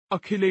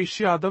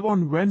Akhilesh Yadav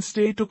on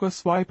Wednesday took a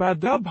swipe at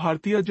the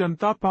Bharatiya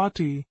Janta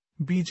Party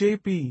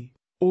BJP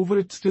over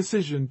its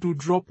decision to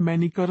drop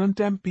many current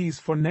MPs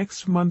for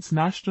next month's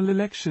national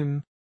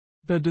election.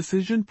 The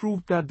decision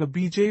proved that the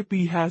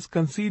BJP has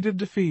conceded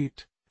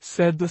defeat,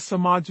 said the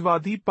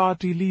Samajwadi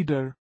Party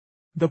leader.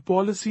 The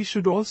policy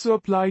should also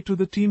apply to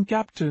the team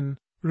captain,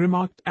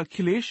 remarked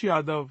Akhilesh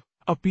Yadav,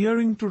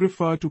 appearing to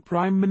refer to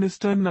Prime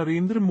Minister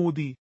Narendra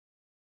Modi.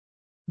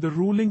 The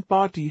ruling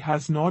party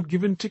has not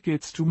given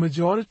tickets to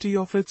majority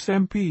of its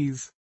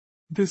MPs.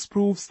 This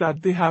proves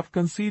that they have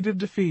conceded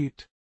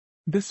defeat.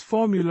 This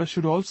formula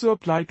should also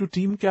apply to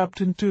team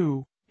captain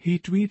too, he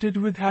tweeted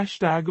with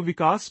hashtag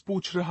विकास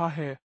पूछ रहा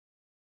है.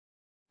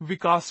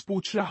 विकास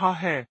पूछ रहा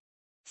है.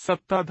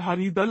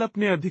 सत्ताधारी दल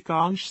अपने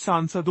अधिकांश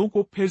सांसदों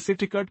को फिर से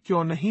टिकट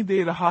क्यों नहीं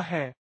दे रहा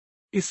है?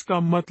 इसका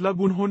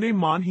मतलब उन्होंने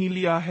मान ही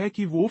लिया है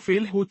कि वो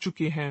फेल हो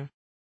चुके हैं.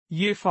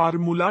 ये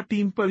फार्मूला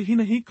टीम पर ही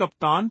नहीं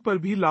कप्तान पर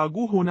भी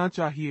लागू होना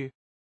चाहिए.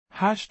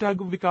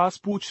 हैशटैग विकास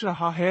पूछ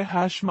रहा है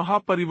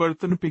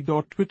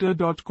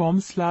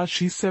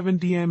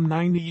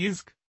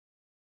 #महापरिवर्तन.twitter.com/e70m9easg.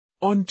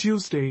 On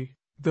Tuesday,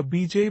 the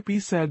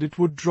BJP said it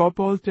would drop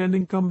all 10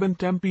 incumbent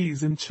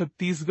MPs in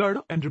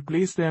Chhattisgarh and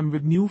replace them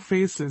with new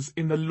faces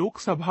in the Lok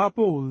Sabha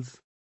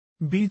polls.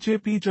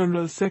 BJP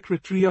General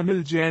Secretary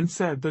Anil Jain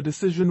said the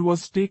decision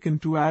was taken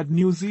to add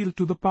new zeal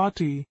to the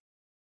party.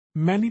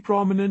 Many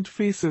prominent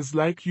faces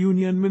like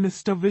Union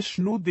Minister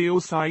Vishnu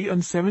Deosai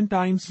and 7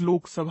 times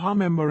Lok Sabha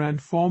member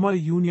and former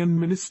Union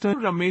Minister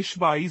Ramesh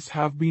Bais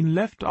have been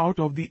left out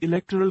of the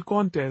electoral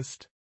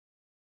contest.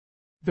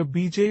 The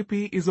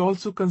BJP is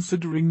also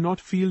considering not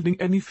fielding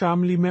any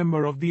family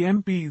member of the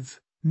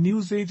MPs,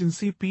 news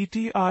agency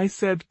PTI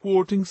said,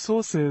 quoting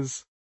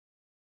sources.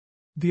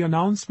 The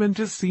announcement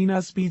is seen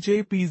as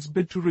BJP's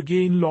bid to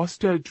regain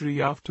lost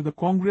territory after the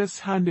Congress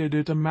handed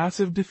it a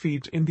massive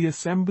defeat in the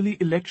assembly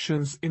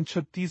elections in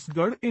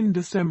Chhattisgarh in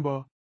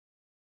December.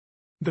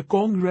 The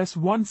Congress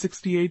won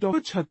 68 of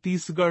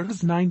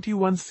Chhattisgarh's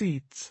 91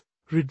 seats,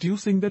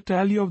 reducing the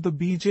tally of the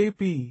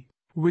BJP,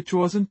 which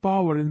was in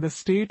power in the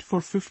state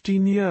for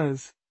 15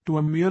 years, to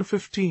a mere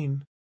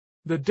 15.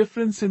 The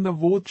difference in the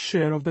vote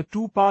share of the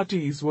two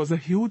parties was a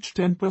huge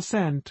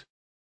 10%.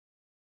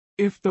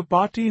 If the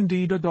party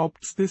indeed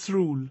adopts this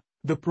rule,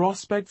 the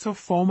prospects of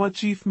former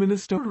Chief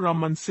Minister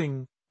Raman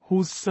Singh,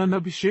 whose son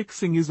Abhishek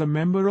Singh is a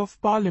member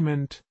of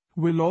parliament,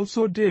 will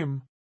also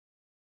dim.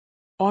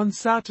 On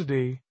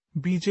Saturday,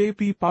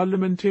 BJP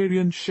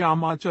parliamentarian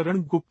Shyama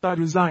Charan Gupta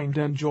resigned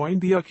and joined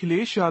the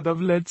Akhilesh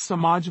Yadav-led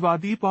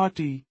Samajwadi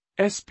Party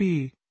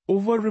 (SP),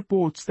 over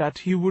reports that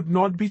he would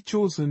not be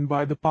chosen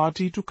by the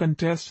party to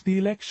contest the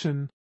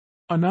election.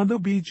 Another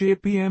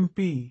BJP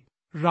MP,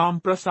 Ram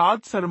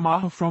Prasad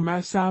Sarma from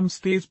Assam's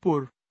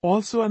Tezpur,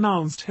 also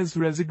announced his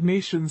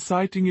resignation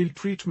citing ill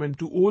treatment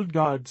to old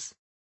guards.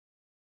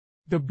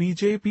 The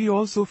BJP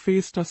also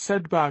faced a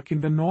setback in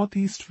the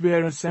northeast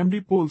where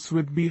assembly polls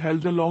would be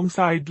held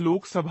alongside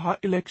Lok Sabha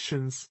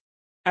elections.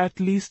 At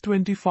least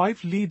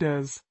 25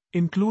 leaders,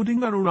 including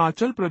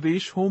Arunachal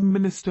Pradesh Home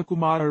Minister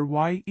Kumar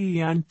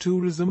Ye and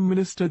Tourism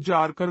Minister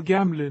Jarkar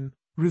Gamlin,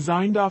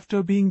 resigned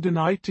after being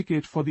denied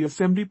ticket for the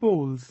assembly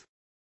polls.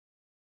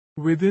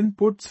 With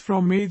inputs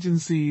from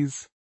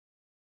agencies.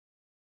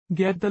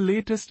 Get the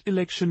latest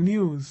election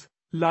news,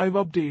 live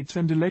updates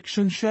and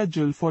election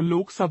schedule for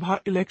Lok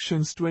Sabha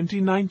elections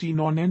 2019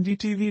 on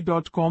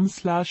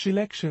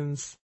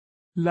ndtv.com/elections.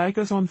 Like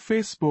us on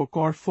Facebook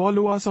or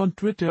follow us on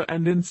Twitter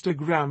and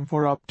Instagram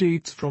for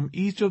updates from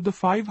each of the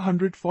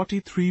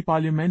 543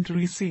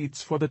 parliamentary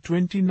seats for the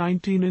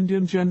 2019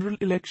 Indian general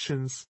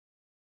elections.